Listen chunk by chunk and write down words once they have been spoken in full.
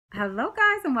Hello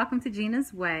guys, and welcome to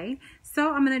Ginas Way.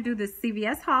 So I'm going to do this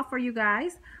CVS haul for you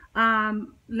guys.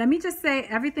 Let me just say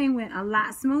everything went a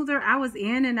lot smoother. I was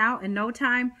in and out in no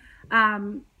time.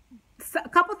 So a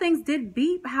couple things did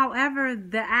beep. However,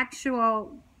 the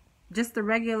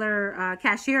regular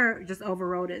cashier just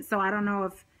overrode it. So I don't know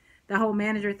if the whole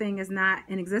manager thing is not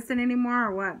in existence anymore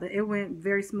or what, but it went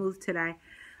very smooth today.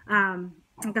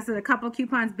 Like I said, a couple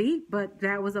coupons beat, but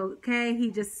that was okay.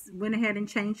 He just went ahead and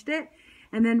changed it.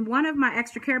 And then one of my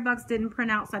extra care bucks didn't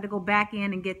print out, so I had to go back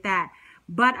in and get that.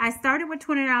 But I started with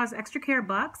 $20 extra care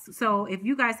bucks. So if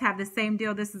you guys have the same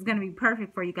deal, this is going to be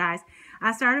perfect for you guys.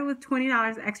 I started with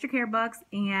 $20 extra care bucks,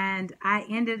 and I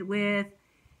ended with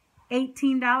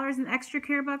 $18 in extra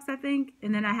care bucks, I think.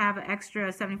 And then I have an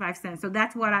extra 75 cents. So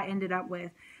that's what I ended up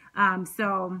with.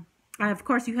 Of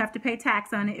course, you have to pay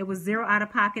tax on it. It was zero out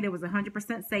of pocket. It was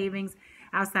 100% savings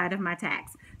outside of my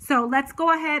tax. So let's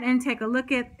go ahead and take a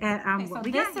look at what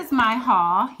we got. This is my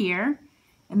haul here,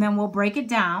 and then we'll break it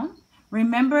down.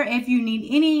 Remember, if you need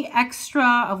any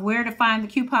extra of where to find the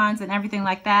coupons and everything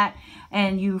like that,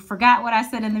 and you forgot what I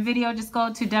said in the video, just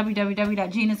go to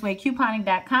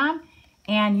www.ginaswaycouponing.com,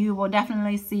 and you will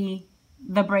definitely see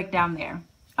the breakdown there.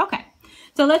 Okay.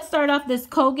 So let's start off this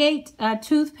Colgate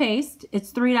toothpaste.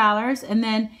 It's $3. And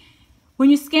then when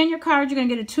you scan your card, you're going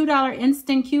to get a $2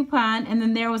 instant coupon. And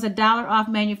then there was a $1 off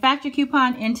manufacturer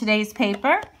coupon in today's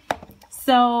paper.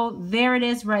 So there it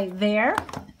is right there.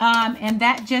 And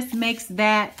that just makes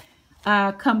that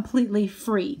completely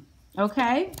free.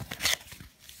 Okay.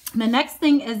 The next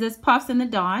thing is this Puffs in the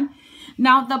Dawn.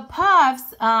 Now the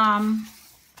Puffs,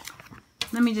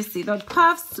 let me just see. The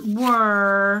Puffs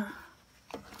were...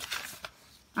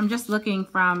 I'm just looking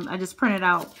from, I just printed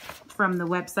out from the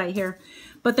website here,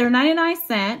 but they're 99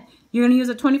 cents. You're going to use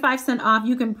a 25 cent off.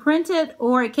 You can print it,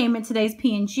 or it came in today's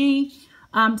P&G.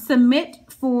 Submit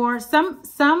for some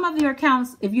of your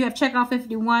accounts. If you have checkout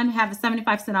 51, have a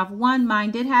 75 cent off one.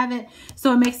 Mine did have it,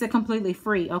 so it makes it completely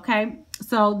free. Okay,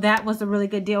 so that was a really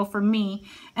good deal for me.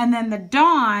 And then the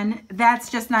Dawn,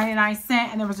 that's just 99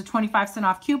 cents, and there was a 25 cent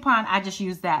off coupon. I just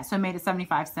used that, so I made it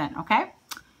 75 cents. Okay,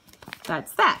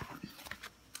 that's that.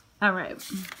 All right,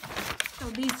 so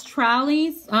these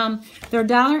trolleys, they're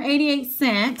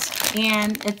 $1.88,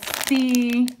 and it's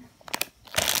the,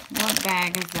 what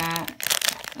bag is that?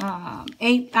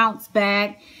 8-ounce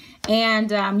bag, and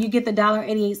you get the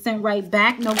 $1.88 right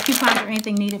back. No coupons or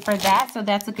anything needed for that, so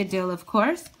that's a good deal, of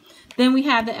course. Then we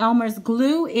have the Elmer's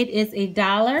glue. It is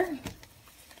 $1,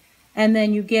 and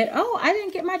then you get, oh, I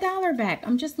didn't get my $1 back.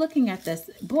 I'm just looking at this.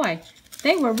 Boy,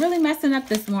 they were really messing up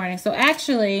this morning. So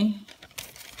actually,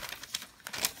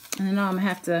 I know I'm gonna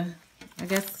have to, I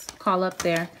guess, call up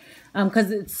there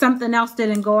because something else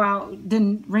didn't go out,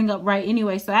 didn't ring up right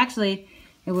anyway. So actually,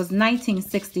 it was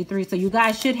 $19.63. So you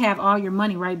guys should have all your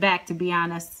money right back, to be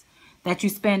honest, that you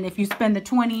spend. If you spend the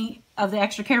 20 of the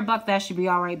extra care buck, that should be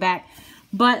all right back.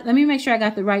 But let me make sure I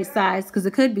got the right size, because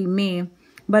it could be me.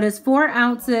 But it's 4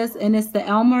 ounces, and it's the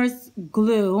Elmer's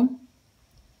glue.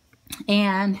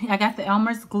 And I got the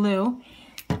Elmer's glue.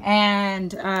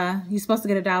 And you're supposed to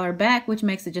get $1 back, which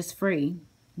makes it just free.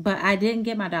 But I didn't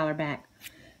get my $1 back.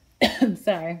 I'm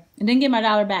sorry. I didn't get my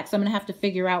 $1 back, so I'm going to have to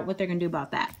figure out what they're going to do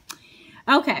about that.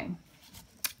 Okay.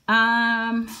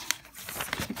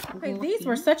 Okay, these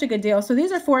were such a good deal. So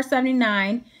these are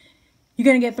 $4.79. You're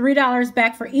going to get $3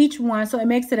 back for each one, so it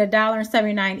makes it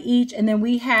 $1.79 each. And then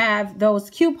we have those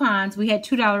coupons. We had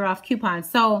 $2 off coupons.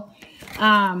 So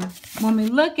when we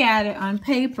look at it on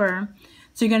paper...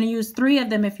 So you're going to use 3 of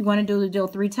them if you want to do the deal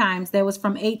 3 times. That was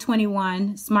from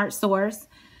 $8.21 Smart Source.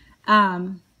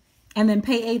 And then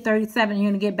pay $8.37. You're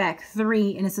going to get back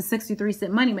 3, and it's a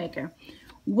 63-cent moneymaker.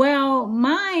 Well,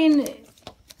 mine,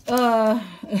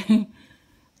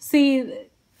 see,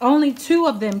 only 2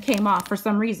 of them came off for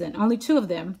some reason. Only 2 of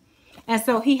them. And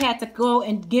so he had to go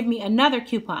and give me another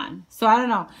coupon. So I don't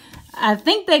know. I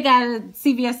think they got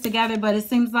CVS together, but it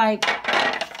seems like...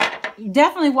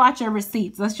 Definitely watch your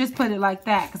receipts. Let's just put it like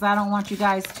that, because I don't want you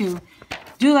guys to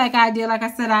do like I did. Like I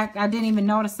said, I didn't even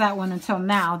notice that one until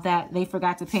now, that they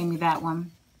forgot to pay me that one.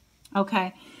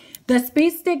 Okay. The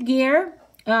Speed Stick gear.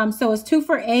 So it's 2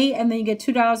 for $8, and then you get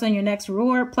 $2 on your next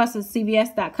reward, plus it's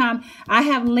CVS.com. I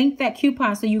have linked that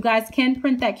coupon, so you guys can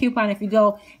print that coupon if you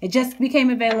go. It just became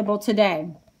available today.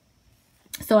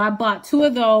 So I bought 2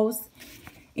 of those,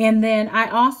 and then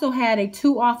I also had a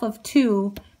 2 off of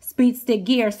 2 Speed Stick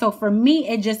gear. So for me,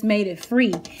 it just made it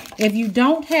free. If you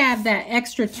don't have that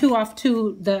extra 2 off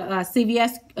 2, the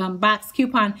CVS box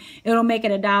coupon, it'll make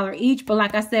it $1 each. But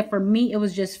like I said, for me, it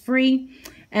was just free.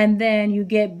 And then you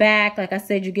get back, like I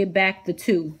said, you get back the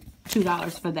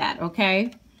 $2 for that.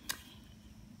 Okay.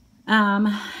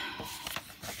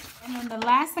 And then the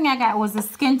last thing I got was the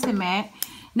Skintimate.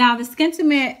 Now the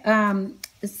Skintimate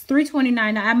is $3.29.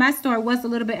 Now at my store it was a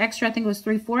little bit extra. I think it was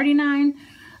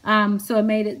 $3.49. So it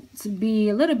made it to be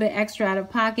a little bit extra out of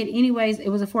pocket. Anyways, it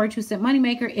was a 42-cent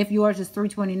moneymaker. If yours is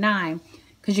 $3.29,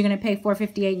 because you're going to pay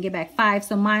 $4.58 and get back $5.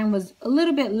 So mine was a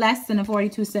little bit less than a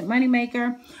 42-cent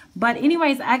moneymaker. But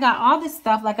anyways, I got all this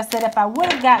stuff. Like I said, if I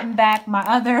would have gotten back my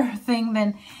other thing,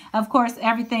 then of course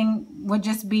everything would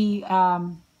just be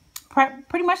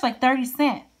pretty much like 30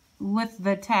 cents with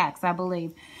the tax, I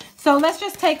believe. So let's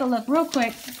just take a look real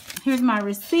quick. Here's my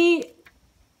receipt.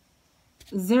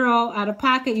 $0 out of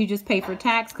pocket. You just pay for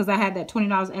tax because I had that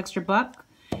 $20 extra buck.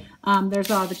 There's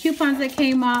all the coupons that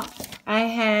came up. I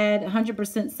had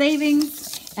 100%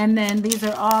 savings, and then these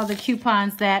are all the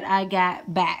coupons that I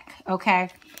got back. Okay,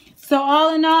 so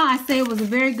all in all, I say it was a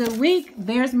very good week.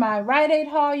 There's my Rite Aid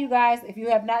haul, you guys. If you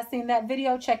have not seen that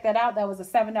video, check that out. That was a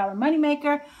 $7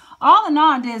 moneymaker. All in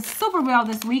all, I did super well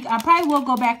this week. I probably will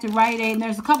go back to Rite Aid, and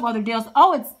there's a couple other deals.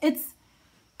 Oh, it's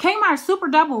Kmart Super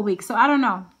Double Week, so I don't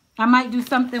know. I might do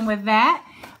something with that.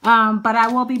 But I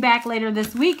will be back later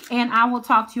this week, and I will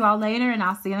talk to you all later, and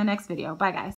I'll see you in the next video. Bye, guys.